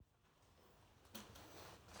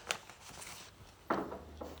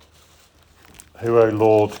Who, O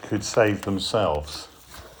Lord, could save themselves?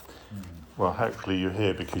 Well, hopefully you're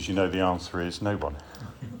here because you know the answer is no one.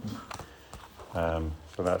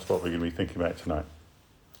 So that's what we're going to be thinking about tonight.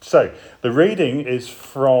 So, the reading is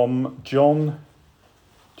from John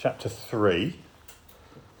chapter 3.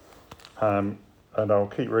 And I'll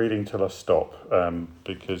keep reading till I stop,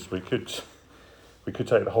 because we could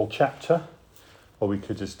take the whole chapter, or we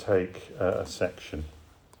could just take a section.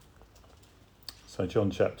 So John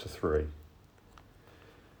chapter 3.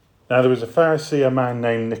 Now there was a Pharisee, a man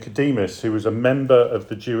named Nicodemus, who was a member of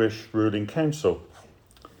the Jewish ruling council.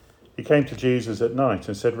 He came to Jesus at night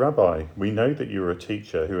and said, "Rabbi, we know that you are a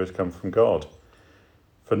teacher who has come from God.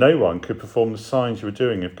 For no one could perform the signs you are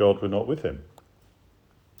doing if God were not with him."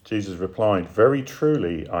 Jesus replied, "Very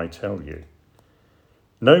truly, I tell you,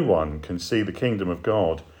 no one can see the kingdom of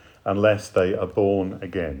God unless they are born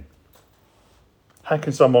again." "How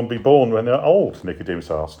can someone be born when they're old?" Nicodemus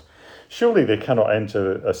asked. "Surely they cannot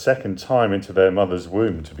enter a second time into their mother's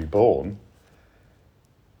womb to be born."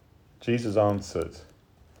 Jesus answered,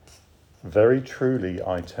 "Very truly,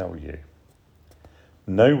 I tell you,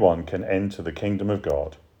 no one can enter the kingdom of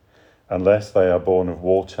God unless they are born of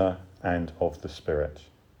water and of the Spirit.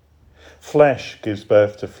 Flesh gives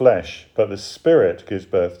birth to flesh, but the Spirit gives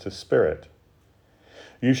birth to spirit.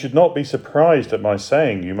 You should not be surprised at my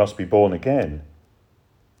saying you must be born again.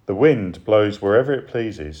 The wind blows wherever it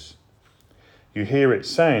pleases. You hear its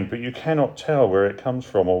sound, but you cannot tell where it comes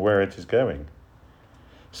from or where it is going.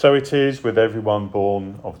 So it is with everyone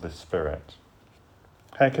born of the Spirit."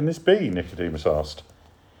 "How can this be?" Nicodemus asked.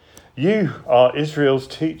 "You are Israel's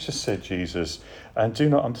teacher," said Jesus, "and do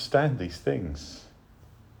not understand these things.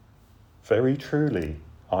 Very truly,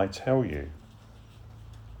 I tell you,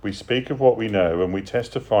 we speak of what we know and we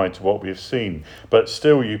testify to what we have seen, but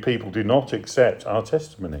still you people do not accept our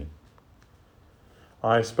testimony.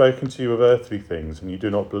 I have spoken to you of earthly things and you do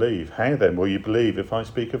not believe. How then will you believe if I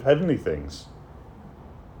speak of heavenly things?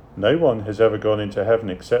 No one has ever gone into heaven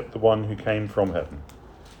except the one who came from heaven,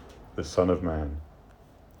 the Son of Man.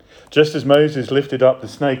 Just as Moses lifted up the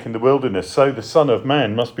snake in the wilderness, so the Son of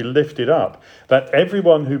Man must be lifted up, that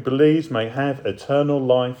everyone who believes may have eternal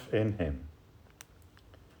life in him.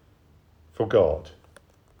 For God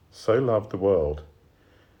so loved the world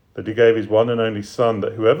that he gave his one and only Son,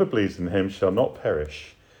 that whoever believes in him shall not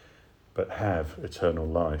perish, but have eternal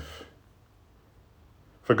life.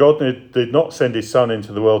 For God did not send his Son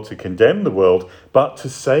into the world to condemn the world, but to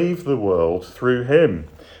save the world through him.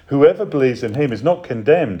 Whoever believes in him is not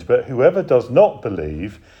condemned, but whoever does not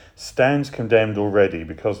believe stands condemned already,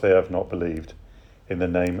 because they have not believed in the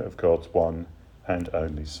name of God's one and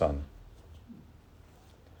only Son."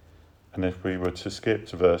 And if we were to skip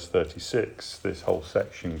to verse 36, this whole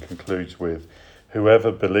section concludes with,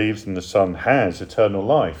 "Whoever believes in the Son has eternal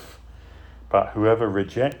life, but whoever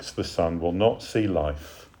rejects the Son will not see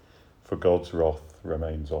life, for God's wrath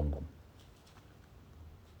remains on them."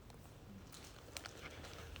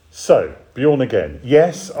 So, Born Again.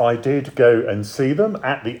 Yes, I did go and see them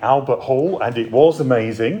at the Albert Hall, and it was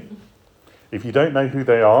amazing. If you don't know who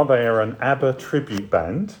they are an ABBA tribute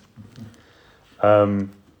band.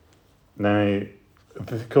 Now,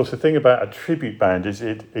 of course, the thing about a tribute band is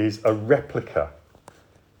it is a replica.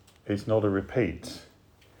 It's not a repeat.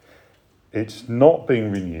 It's not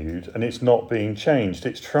being renewed and it's not being changed.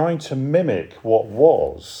 It's trying to mimic what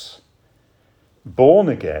was. Born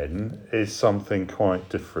Again is something quite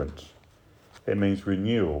different. It means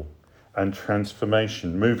renewal and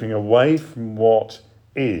transformation, moving away from what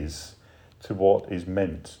is to what is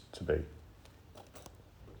meant to be.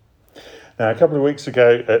 Now, a couple of weeks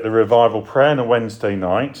ago at the revival prayer on a Wednesday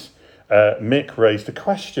night, Mick raised a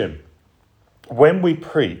question. When we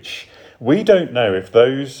preach, we don't know if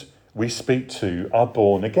those we speak to are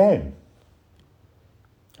born again.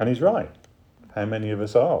 And he's right. How many of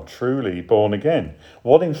us are truly born again?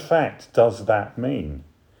 What in fact does that mean?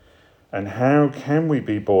 And how can we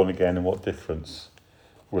be born again, and what difference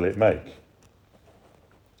will it make?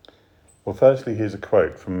 Well, firstly, here's a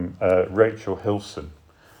quote from Rachel Hilson,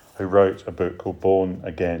 who wrote a book called Born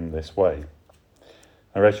Again This Way.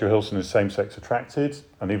 Now, Rachel Hilson is same-sex attracted,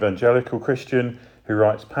 an evangelical Christian who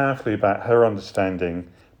writes powerfully about her understanding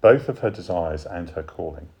both of her desires and her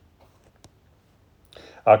calling.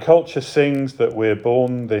 Our culture sings that we're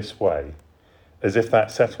born this way, as if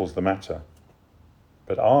that settles the matter.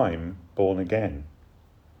 But I'm born again.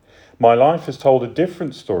 My life has told a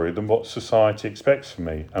different story than what society expects from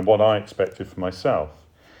me and what I expected for myself,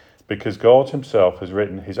 because God himself has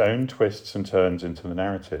written his own twists and turns into the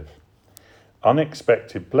narrative.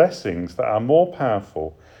 Unexpected blessings that are more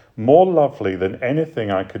powerful, more lovely than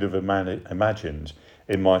anything I could have imagined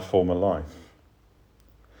in my former life.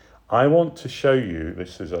 I want to show you,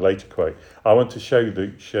 this is a later quote, I want to show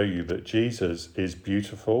you that Jesus is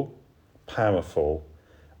beautiful, powerful,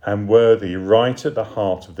 and worthy right at the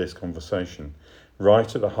heart of this conversation,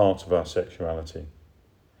 right at the heart of our sexuality.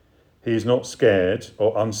 He is not scared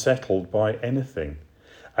or unsettled by anything.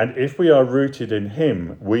 And if we are rooted in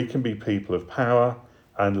him, we can be people of power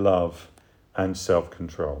and love and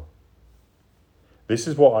self-control. This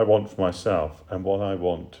is what I want for myself and what I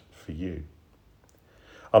want for you.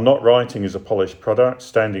 I'm not writing as a polished product,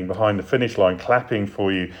 standing behind the finish line, clapping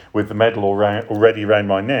for you with the medal already around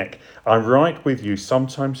my neck. I'm right with you,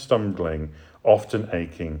 sometimes stumbling, often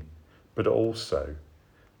aching, but also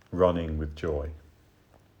running with joy.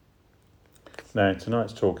 Now,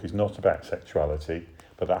 tonight's talk is not about sexuality,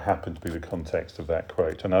 but that happened to be the context of that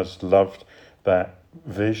quote. And I just loved that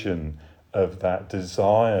vision of that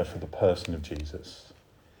desire for the person of Jesus.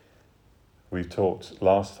 We talked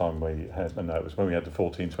last time it was when we had the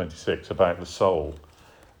 1426, about the soul,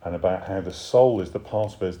 and about how the soul is the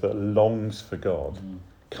part of us that longs for God.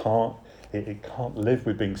 It can't live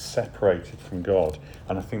with being separated from God.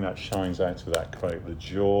 And I think that shines out of that quote, the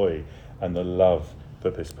joy and the love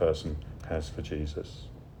that this person has for Jesus.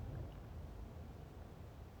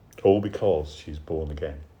 All because she's born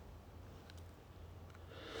again.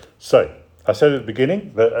 So, I said at the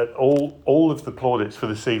beginning that all of the plaudits for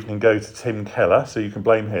this evening go to Tim Keller, so you can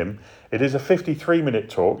blame him. It is a 53-minute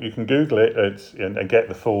talk. You can Google it and get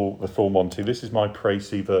the full Monty. This is my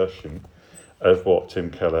précis version of what Tim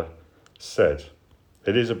Keller said.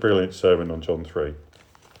 It is a brilliant sermon on John 3.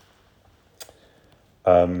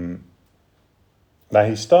 Now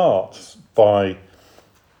he starts by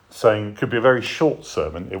saying it could be a very short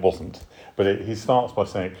sermon. It wasn't, but he starts by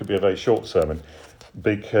saying it could be a very short sermon,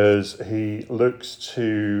 because he looks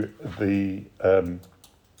to the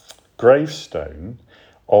gravestone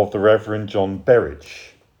of the Reverend John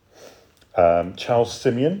Berridge. Charles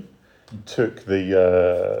Simeon took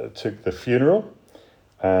the funeral,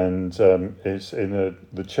 and is in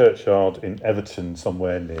the churchyard in Everton,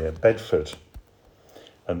 somewhere near Bedford.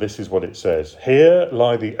 And this is what it says: "Here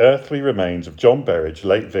lie the earthly remains of John Berridge,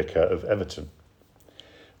 late vicar of Everton.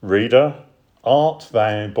 Reader, art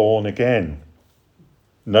thou born again?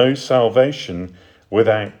 No salvation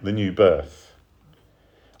without the new birth.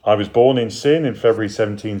 I was born in sin in February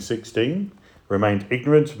 1716, remained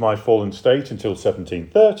ignorant of my fallen state until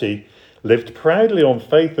 1730, lived proudly on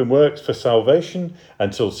faith and works for salvation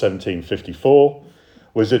until 1754,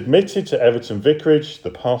 was admitted to Everton Vicarage,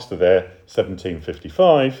 the pastor there,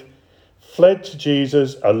 1755, fled to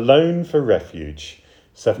Jesus alone for refuge,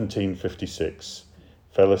 1756,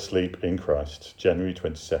 fell asleep in Christ, January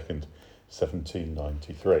 22nd,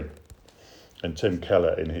 1793. And Tim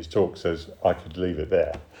Keller in his talk says, I could leave it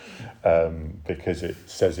there, because it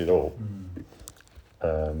says it all.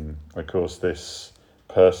 Of course, this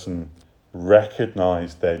person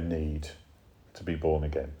recognised their need to be born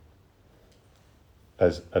again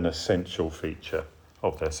as an essential feature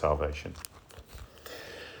of their salvation.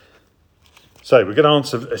 So we're going to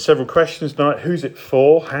answer several questions tonight. Who's it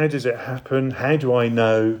for? How does it happen? How do I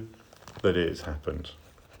know that it has happened?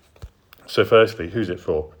 So firstly, who's it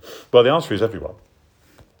for? Well, the answer is everyone.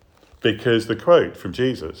 Because the quote from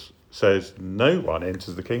Jesus says, no one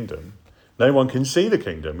enters the kingdom. No one can see the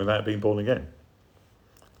kingdom without being born again.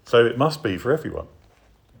 So it must be for everyone.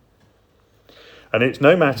 And it's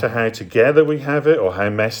no matter how together we have it or how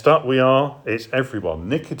messed up we are, it's everyone.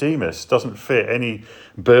 Nicodemus doesn't fit any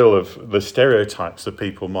bill of the stereotypes that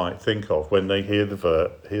people might think of when they hear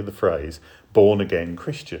the phrase born again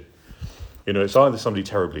Christian. You know, it's either somebody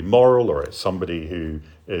terribly moral, or it's somebody who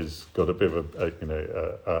has got a bit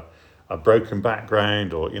of a broken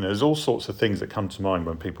background, or there's all sorts of things that come to mind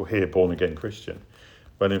when people hear born again Christian,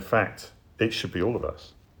 when in fact it should be all of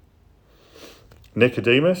us.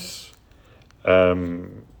 Nicodemus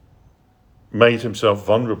made himself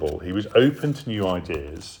vulnerable. He was open to new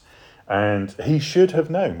ideas, and he should have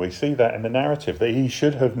known. We see that in the narrative, that he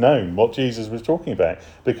should have known what Jesus was talking about,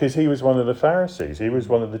 because he was one of the Pharisees, he was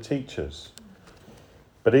one of the teachers.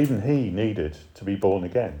 But even he needed to be born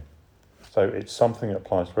again. So it's something that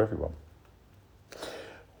applies to everyone.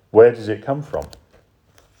 Where does it come from?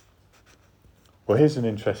 Well, here's an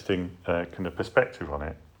interesting kind of perspective on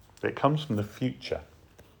it. It comes from the future.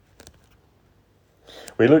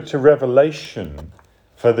 We look to Revelation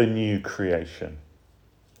for the new creation.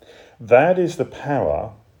 That is the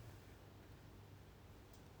power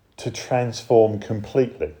to transform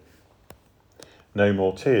completely. No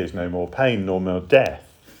more tears, no more pain, no more death.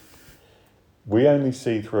 We only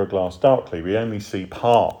see through a glass darkly. We only see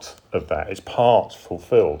part of that. It's part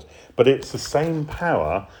fulfilled. But it's the same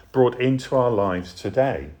power brought into our lives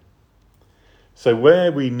today. So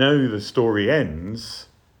where we know the story ends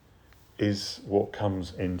is what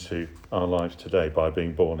comes into our lives today by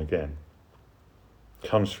being born again.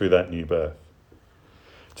 Comes through that new birth.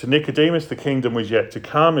 To Nicodemus, the kingdom was yet to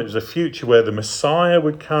come. It was a future where the Messiah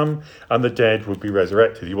would come and the dead would be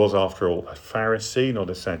resurrected. He was, after all, a Pharisee, not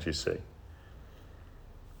a Sadducee.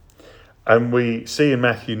 And we see in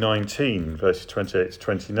Matthew 19, verses 28 to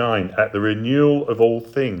 29, at the renewal of all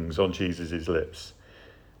things on Jesus' lips.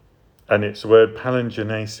 And it's the word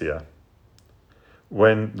palingenesia.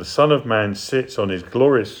 When the Son of Man sits on his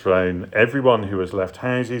glorious throne, everyone who has left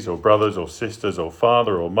houses or brothers or sisters or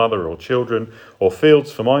father or mother or children or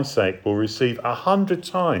fields for my sake will receive 100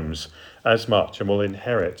 times as much and will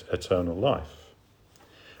inherit eternal life.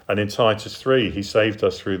 And in Titus 3, he saved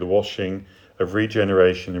us through the washing of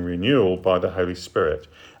regeneration and renewal by the Holy Spirit.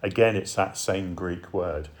 Again, it's that same Greek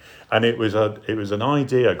word. And it was an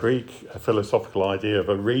idea, a philosophical idea of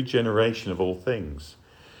a regeneration of all things.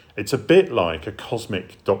 It's a bit like a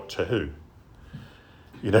cosmic Doctor Who,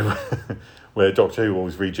 where Doctor Who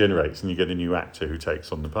always regenerates and you get a new actor who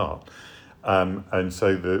takes on the part. And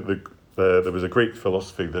so there was a Greek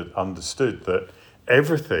philosophy that understood that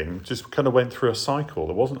everything just kind of went through a cycle.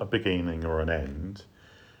 There wasn't a beginning or an end.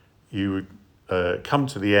 You would come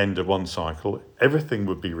to the end of one cycle, everything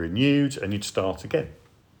would be renewed and you'd start again.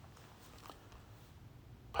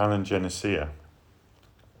 Palingenesia.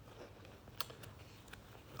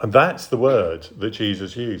 And that's the word that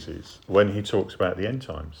Jesus uses when he talks about the end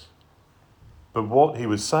times. But what he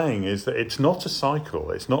was saying is that it's not a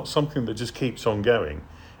cycle. It's not something that just keeps on going.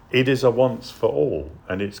 It is a once for all,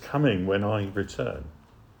 and it's coming when I return.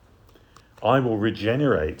 I will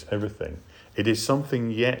regenerate everything. It is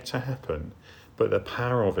something yet to happen, but the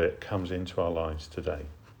power of it comes into our lives today.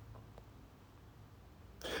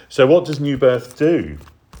 So what does new birth do?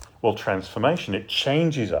 Well, transformation. It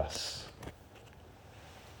changes us.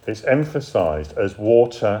 It's emphasised as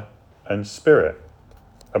water and spirit.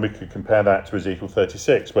 And we could compare that to Ezekiel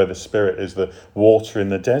 36, where the spirit is the water in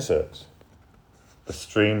the desert, the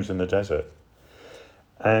streams in the desert.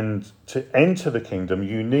 And to enter the kingdom,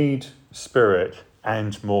 you need spirit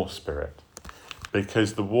and more spirit,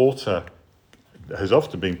 because the water has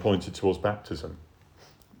often been pointed towards baptism.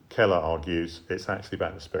 Keller argues it's actually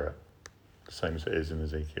about the spirit, the same as it is in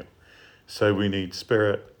Ezekiel. So we need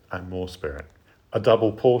spirit and more spirit. A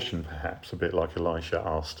double portion, perhaps, a bit like Elisha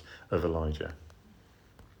asked of Elijah.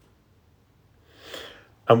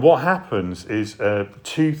 And what happens is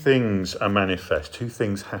two things are manifest, two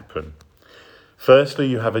things happen. Firstly,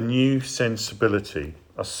 you have a new sensibility,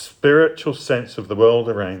 a spiritual sense of the world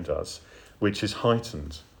around us, which is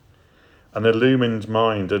heightened. An illumined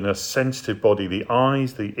mind and a sensitive body, the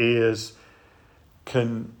eyes, the ears,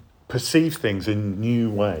 can perceive things in new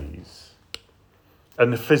ways.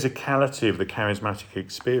 And the physicality of the charismatic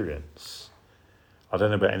experience. I don't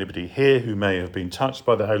know about anybody here who may have been touched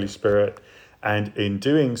by the Holy Spirit and in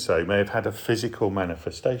doing so may have had a physical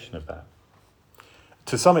manifestation of that.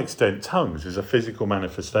 To some extent, tongues is a physical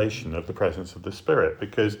manifestation of the presence of the Spirit,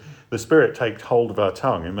 because the Spirit takes hold of our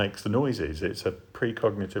tongue and makes the noises. It's a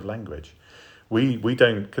precognitive language. We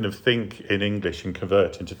don't kind of think in English and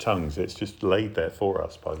convert into tongues. It's just laid there for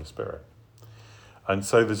us by the Spirit. And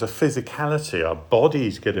so there's a physicality, our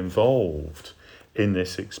bodies get involved in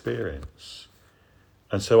this experience.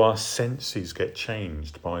 And so our senses get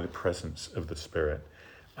changed by the presence of the Spirit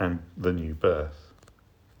and the new birth.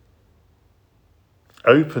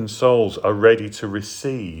 Open souls are ready to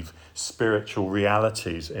receive spiritual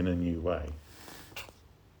realities in a new way.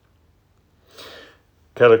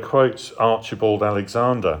 Keller quotes Archibald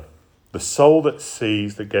Alexander: the soul that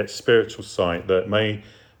sees, that gets spiritual sight, that may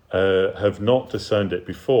have not discerned it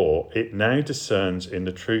before, it now discerns in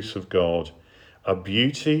the truths of God a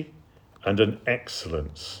beauty and an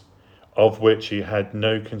excellence of which he had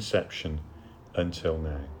no conception until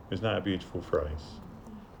now. Isn't that a beautiful phrase?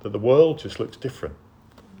 That the world just looks different.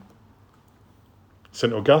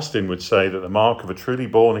 St. Augustine would say that the mark of a truly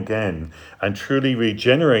born again and truly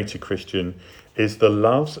regenerated Christian is the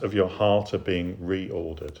loves of your heart are being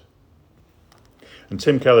reordered. And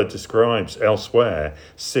Tim Keller describes elsewhere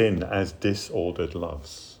sin as disordered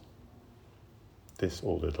loves.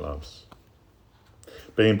 Disordered loves.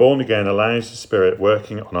 Being born again allows the Spirit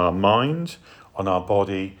working on our mind, on our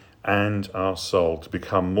body, and our soul to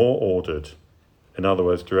become more ordered, in other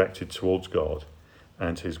words, directed towards God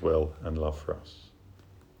and his will and love for us.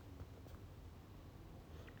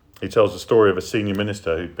 He tells the story of a senior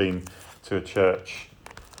minister who'd been to a church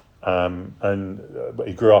and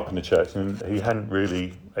he grew up in the church and he hadn't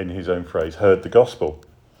really, in his own phrase, heard the gospel.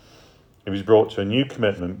 He was brought to a new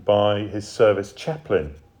commitment by his service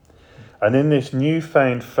chaplain. And in this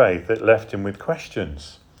newfound faith, it left him with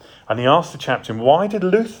questions. And he asked the chaplain, why did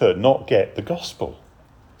Luther not get the gospel?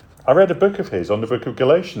 I read a book of his on the book of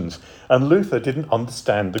Galatians, and Luther didn't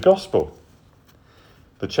understand the gospel.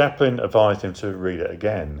 The chaplain advised him to read it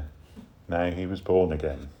again. Now he was born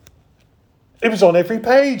again. It was on every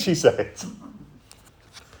page, he said.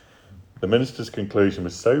 The minister's conclusion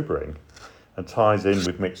was sobering and ties in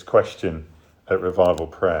with Mick's question at revival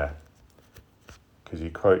prayer, because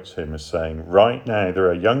he quotes him as saying, right now there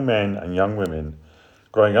are young men and young women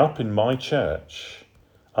growing up in my church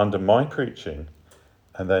under my preaching,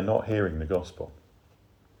 and they're not hearing the gospel.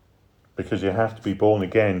 Because you have to be born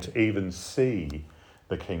again to even see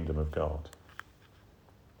the kingdom of God.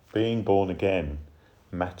 Being born again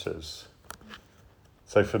matters.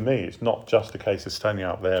 So for me, it's not just a case of standing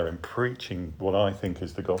out there and preaching what I think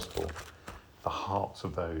is the gospel. The hearts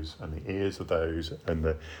of those and the ears of those and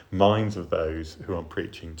the minds of those who I'm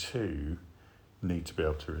preaching to need to be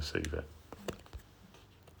able to receive it.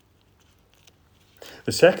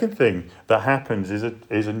 The second thing that happens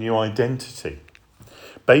is a new identity.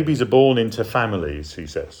 Babies are born into families, he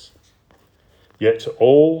says. Yet to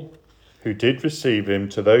all who did receive him,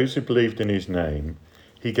 to those who believed in his name,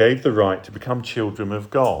 he gave the right to become children of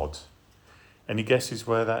God. Any guesses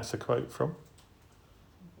where that's a quote from?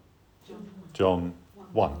 John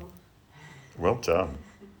 1. Well done.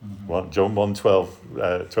 John 1, 12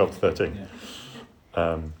 to 13.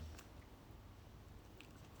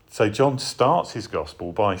 So John starts his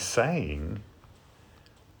gospel by saying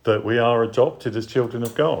that we are adopted as children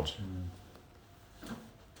of God.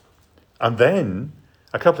 And then,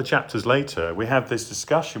 a couple of chapters later, we have this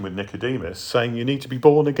discussion with Nicodemus saying you need to be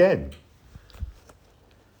born again.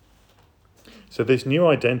 So this new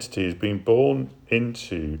identity is being born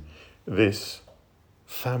into this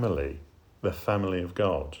family, the family of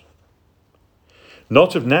God.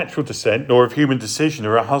 Not of natural descent, nor of human decision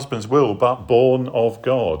or a husband's will, but born of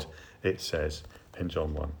God, it says in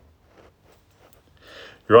John 1.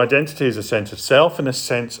 Your identity is a sense of self and a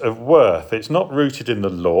sense of worth. It's not rooted in the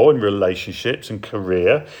law, in relationships and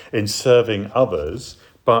career, in serving others,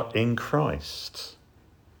 but in Christ.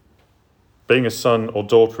 Being a son or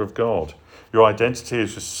daughter of God, your identity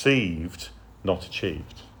is received, not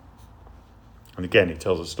achieved. And again, it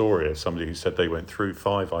tells a story of somebody who said they went through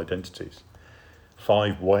 5 identities,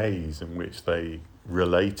 5 ways in which they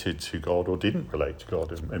related to God or didn't relate to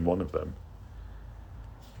God in one of them.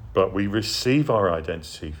 But we receive our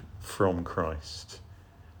identity from Christ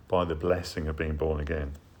by the blessing of being born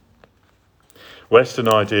again. Western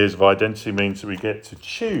ideas of identity means that we get to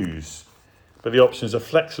choose, but the options are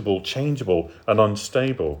flexible, changeable, and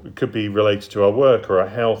unstable. It could be related to our work or our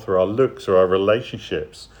health or our looks or our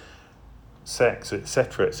relationships, sex,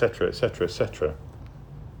 etc., etc., etc., etc.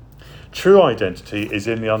 True identity is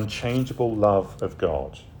in the unchangeable love of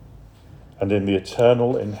God and in the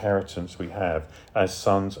eternal inheritance we have as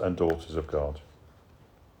sons and daughters of God.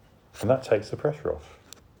 And that takes the pressure off.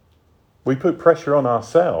 We put pressure on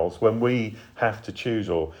ourselves when we have to choose,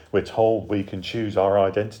 or we're told we can choose our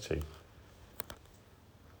identity.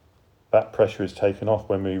 That pressure is taken off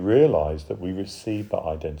when we realise that we receive that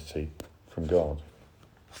identity from God.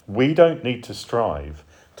 We don't need to strive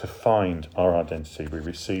to find our identity. We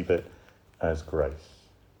receive it as grace.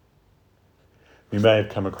 You may have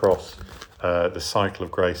come across the cycle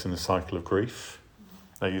of grace and the cycle of grief.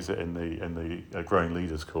 They use it in the Growing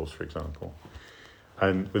Leaders course, for example.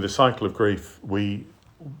 And with the cycle of grief, we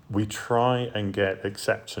try and get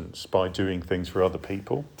acceptance by doing things for other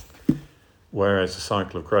people, whereas the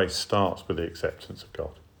cycle of grace starts with the acceptance of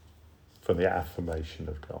God, for the affirmation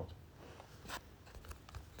of God.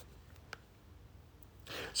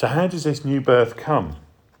 So how does this new birth come?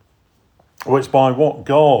 Well, it's by what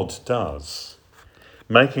God does,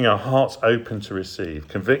 making our hearts open to receive,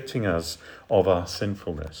 convicting us of our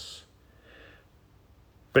sinfulness.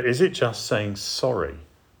 But is it just saying sorry?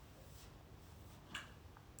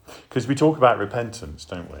 Because we talk about repentance,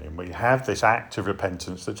 don't we? And we have this act of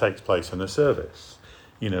repentance that takes place in a service.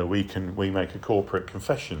 You know, we make a corporate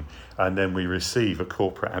confession and then we receive a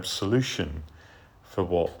corporate absolution for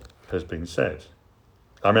what has been said.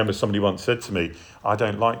 I remember somebody once said to me, I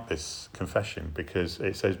don't like this confession because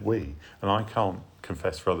it says we, and I can't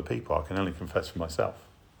confess for other people. I can only confess for myself.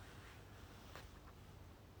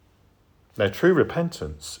 Now, true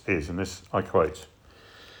repentance is, and this I quote,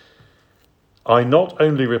 I not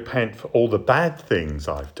only repent for all the bad things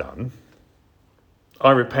I've done,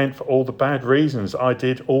 I repent for all the bad reasons I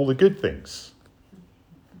did all the good things.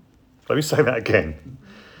 Let me say that again.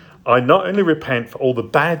 I not only repent for all the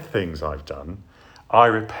bad things I've done, I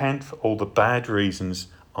repent for all the bad reasons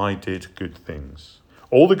I did good things.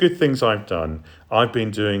 All the good things I've done, I've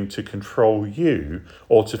been doing to control you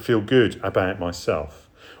or to feel good about myself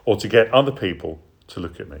or to get other people to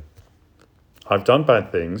look at me. I've done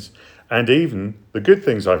bad things and even the good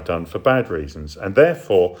things I've done for bad reasons, and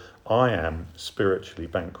therefore I am spiritually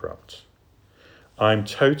bankrupt. I'm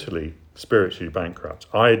totally spiritually bankrupt.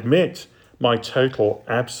 I admit my total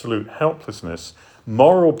absolute helplessness,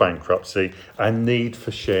 moral bankruptcy, and need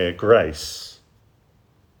for sheer grace.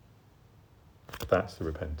 That's the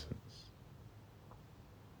repentance.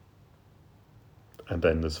 And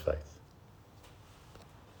then there's faith.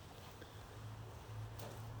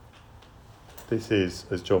 This is,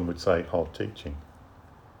 as John would say, hard teaching.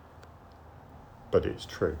 But it's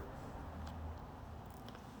true.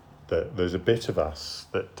 That there's a bit of us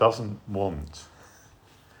that doesn't want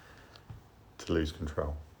to lose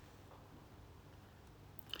control.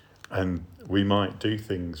 And we might do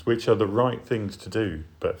things which are the right things to do,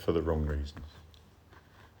 but for the wrong reasons.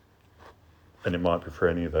 And it might be for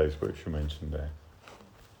any of those which you mentioned there.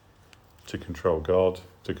 To control God,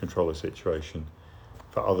 to control a situation,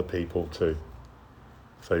 for other people to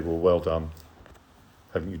say, well done,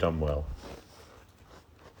 haven't you done well?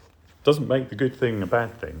 Doesn't make the good thing a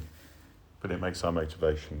bad thing, but it makes our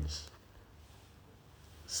motivations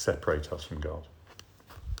separate us from God.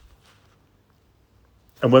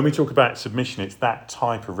 And when we talk about submission, it's that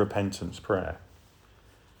type of repentance prayer.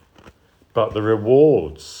 But the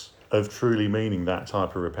rewards of truly meaning that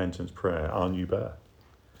type of repentance prayer are new birth.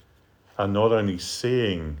 And not only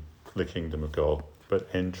seeing the kingdom of God, but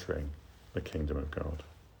entering the kingdom of God.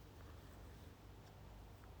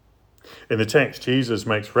 In the text, Jesus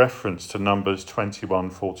makes reference to Numbers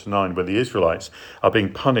 21:4-9, where the Israelites are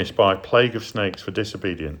being punished by a plague of snakes for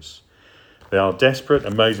disobedience. They are desperate,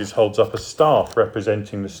 and Moses holds up a staff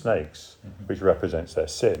representing the snakes, which represents their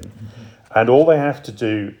sin. And all they have to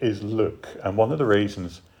do is look. And one of the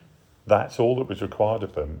reasons that's all that was required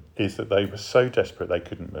of them is that they were so desperate they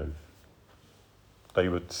couldn't move. They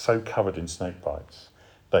were so covered in snake bites,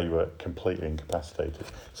 they were completely incapacitated.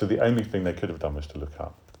 So the only thing they could have done was to look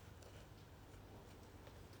up.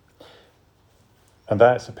 And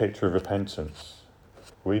that's a picture of repentance.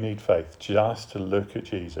 We need faith just to look at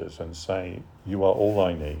Jesus and say, you are all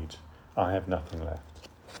I need. I have nothing left.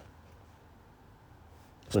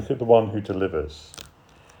 Look at the one who delivers.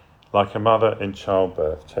 Like a mother in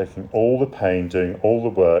childbirth, taking all the pain, doing all the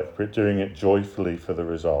work, but doing it joyfully for the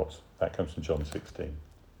result. That comes from John 16.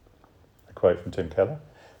 A quote from Tim Keller.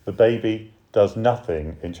 The baby does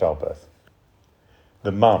nothing in childbirth.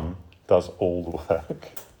 The mum does all the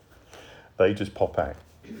work. They just pop out.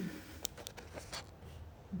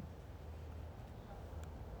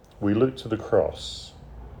 We look to the cross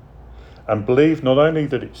and believe not only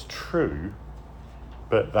that it's true,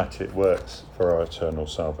 but that it works for our eternal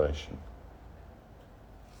salvation.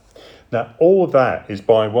 Now, all of that is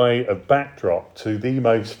by way of backdrop to the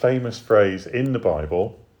most famous phrase in the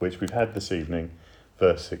Bible, which we've had this evening,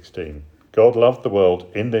 verse 16. God loved the world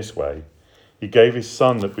in this way. He gave his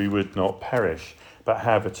Son that we would not perish, but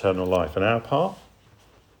have eternal life. And our part?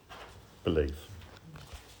 Believe.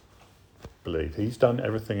 Believe. He's done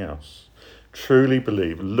everything else. Truly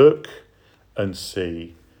believe. Look and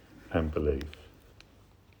see and believe.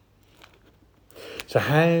 So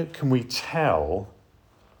how can we tell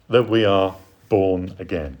that we are born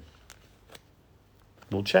again?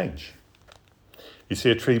 Well, change. You see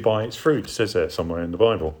a tree by its fruit, it says there somewhere in the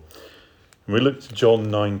Bible. And we look to John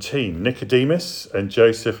 19. Nicodemus and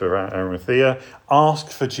Joseph of Arimathea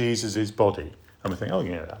asked for Jesus' body. And we think, oh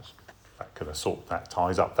yeah, that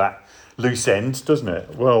ties up that loose end, doesn't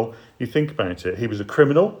it? Well, you think about it. He was a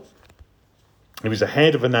criminal. He was the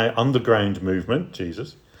head of an underground movement,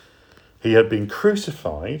 Jesus. He had been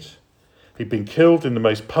crucified. He'd been killed in the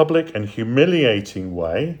most public and humiliating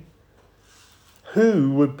way.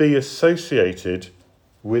 Who would be associated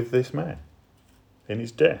with this man in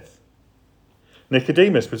his death?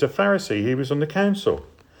 Nicodemus was a Pharisee. He was on the council.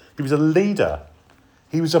 He was a leader.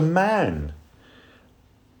 He was a man.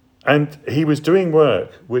 And he was doing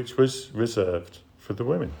work which was reserved for the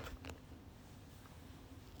women.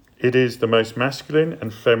 It is the most masculine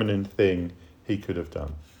and feminine thing he could have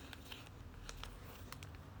done.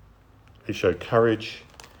 It showed courage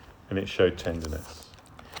and it showed tenderness.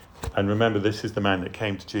 And remember, this is the man that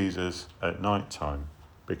came to Jesus at night time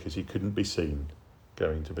because he couldn't be seen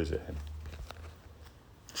going to visit him.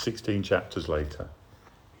 16 chapters later,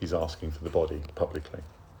 he's asking for the body publicly.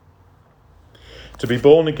 To be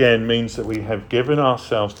born again means that we have given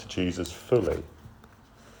ourselves to Jesus fully.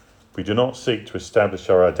 We do not seek to establish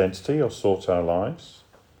our identity or sort our lives.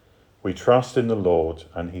 We trust in the Lord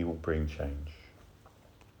and he will bring change.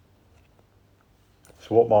 So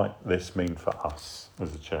So what might this mean for us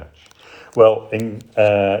as a church? Well, in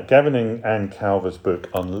Gavin and Anne Calver's book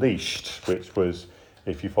Unleashed, which was,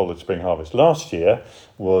 if you followed Spring Harvest last year,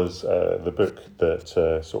 was the book that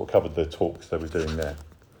sort of covered the talks they were doing there.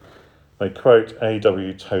 They quote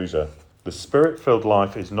A.W. Tozer: "The Spirit-filled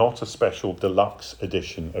life is not a special deluxe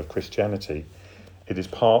edition of Christianity. It is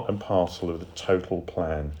part and parcel of the total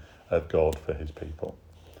plan of God for his people."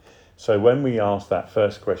 So when we ask that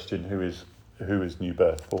first question, who is New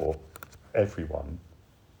Birth for? Everyone.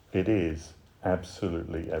 It is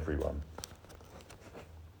absolutely everyone.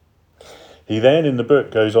 He then in the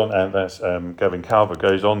book goes on, and that's Gavin Calver,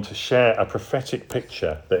 goes on to share a prophetic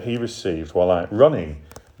picture that he received while out running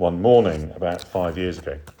one morning about 5 years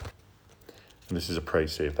ago. And this is a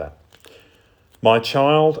précis of that. "My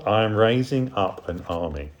child, I am raising up an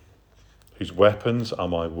army whose weapons are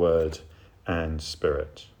my word and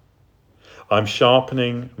spirit. I'm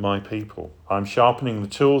sharpening my people. I'm sharpening the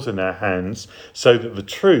tools in their hands so that the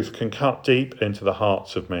truth can cut deep into the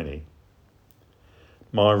hearts of many.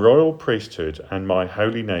 My royal priesthood and my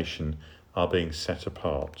holy nation are being set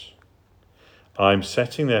apart. I'm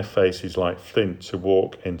setting their faces like flint to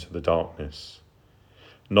walk into the darkness,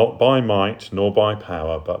 not by might nor by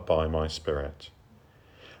power, but by my spirit.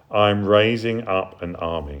 I'm raising up an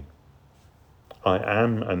army. I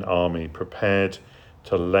am an army prepared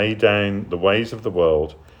to lay down the ways of the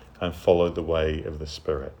world and follow the way of the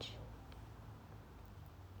Spirit."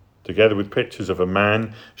 Together with pictures of a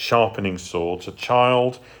man sharpening swords, a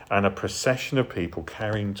child, and a procession of people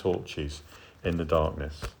carrying torches in the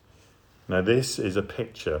darkness. Now, this is a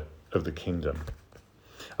picture of the kingdom,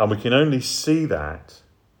 and we can only see that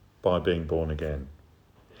by being born again.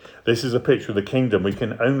 This is a picture of the kingdom we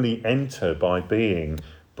can only enter by being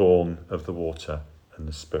born of the water and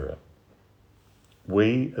the Spirit.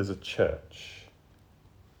 We as a church,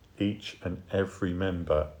 each and every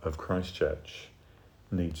member of Christ Church,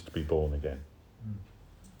 needs to be born again.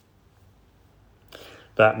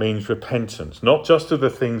 That means repentance, not just of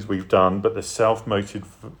the things we've done, but the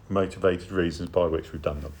self-motivated reasons by which we've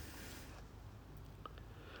done them.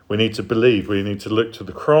 We need to believe, we need to look to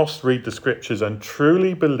the cross, read the scriptures, and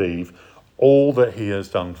truly believe all that he has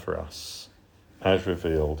done for us, as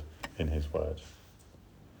revealed in his word.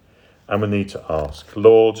 And we need to ask,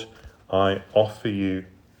 "Lord, I offer you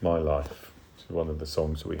my life." This is one of the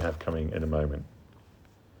songs that we have coming in a moment.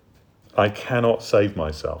 "I cannot save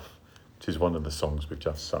myself," which is one of the songs we've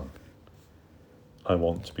just sung. "I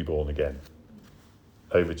want to be born again."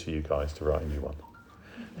 Over to you guys to write a new one.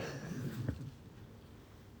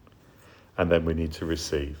 And then we need to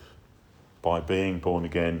receive. By being born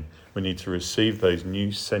again, we need to receive those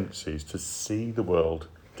new senses to see the world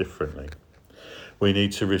differently. We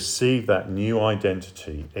need to receive that new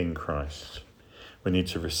identity in Christ. We need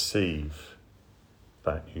to receive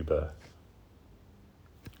that new birth.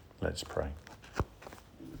 Let's pray.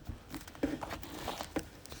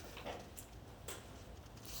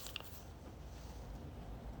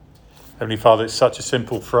 Heavenly Father, it's such a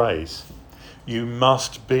simple phrase. You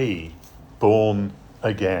must be born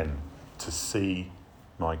again to see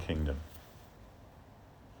my kingdom.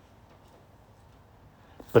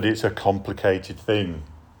 But it's a complicated thing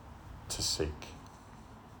to seek.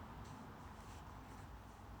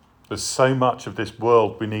 There's so much of this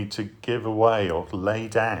world we need to give away or lay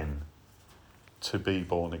down to be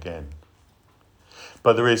born again.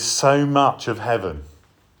 But there is so much of heaven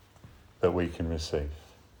that we can receive.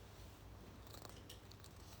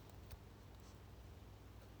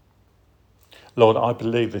 Lord, I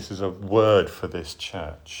believe this is a word for this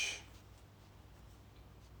church.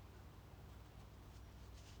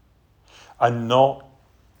 And not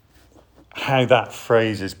how that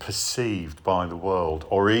phrase is perceived by the world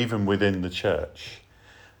or even within the church,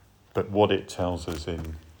 but what it tells us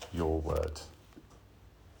in your word.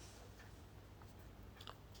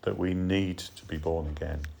 That we need to be born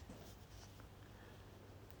again.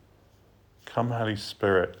 Come, Holy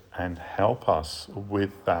Spirit, and help us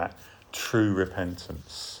with that true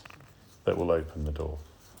repentance that will open the door.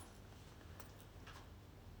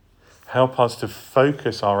 Help us to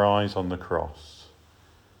focus our eyes on the cross,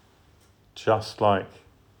 just like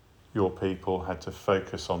your people had to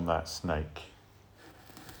focus on that snake,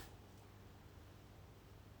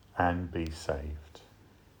 and be saved.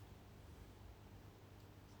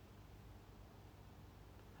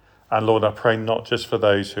 And Lord, I pray not just for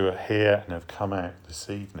those who are here and have come out this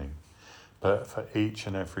evening, but for each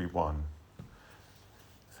and every one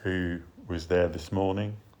who was there this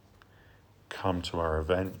morning, come to our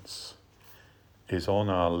events, is on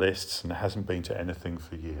our lists and hasn't been to anything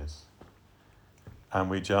for years. And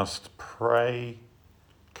we just pray,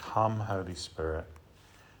 come Holy Spirit,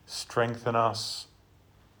 strengthen us,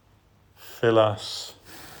 fill us,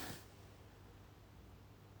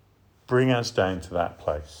 bring us down to that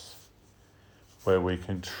place where we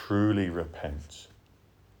can truly repent.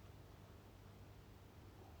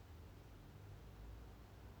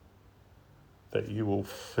 That you will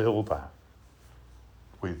fill that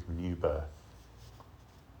with new birth.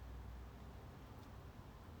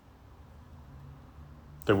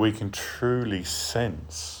 That we can truly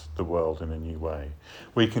sense the world in a new way.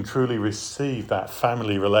 We can truly receive that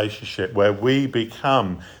family relationship where we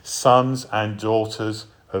become sons and daughters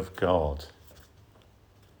of God.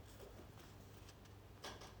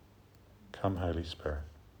 Come, Holy Spirit.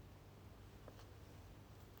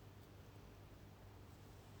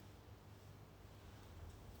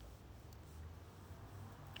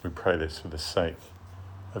 We pray this for the sake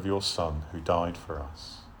of your Son who died for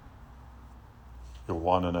us. Your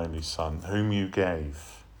one and only Son, whom you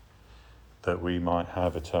gave, that we might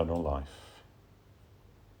have eternal life.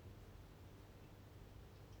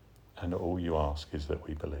 And all you ask is that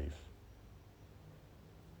we believe.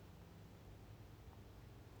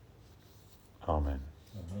 Amen.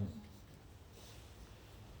 Amen.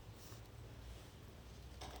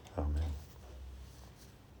 Amen.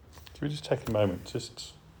 Should we just take a moment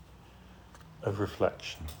just of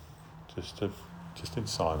reflection, just in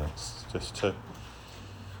silence, just to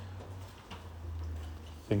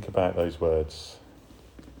think about those words.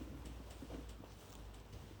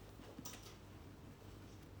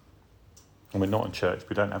 And we're not in church,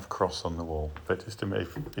 we don't have a cross on the wall, but just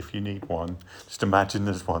if you need one, just imagine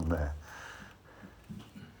there's one there.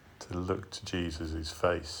 To look to Jesus'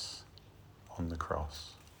 face on the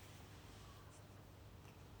cross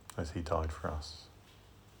as he died for us.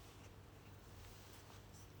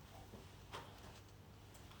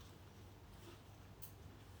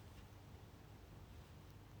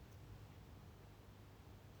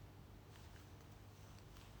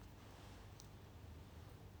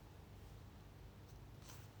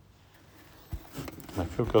 I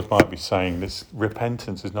feel God might be saying this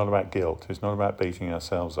repentance is not about guilt, it's not about beating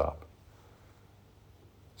ourselves up.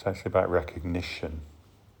 It's actually about recognition.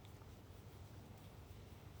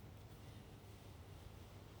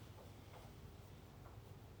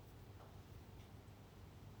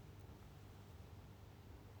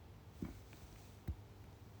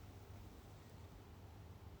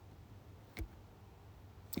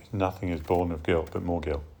 Nothing is born of guilt but more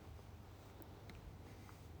guilt.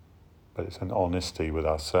 But it's an honesty with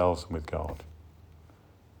ourselves and with God.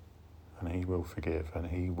 And he will forgive and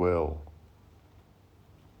he will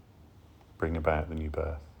bring about the new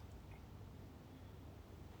birth.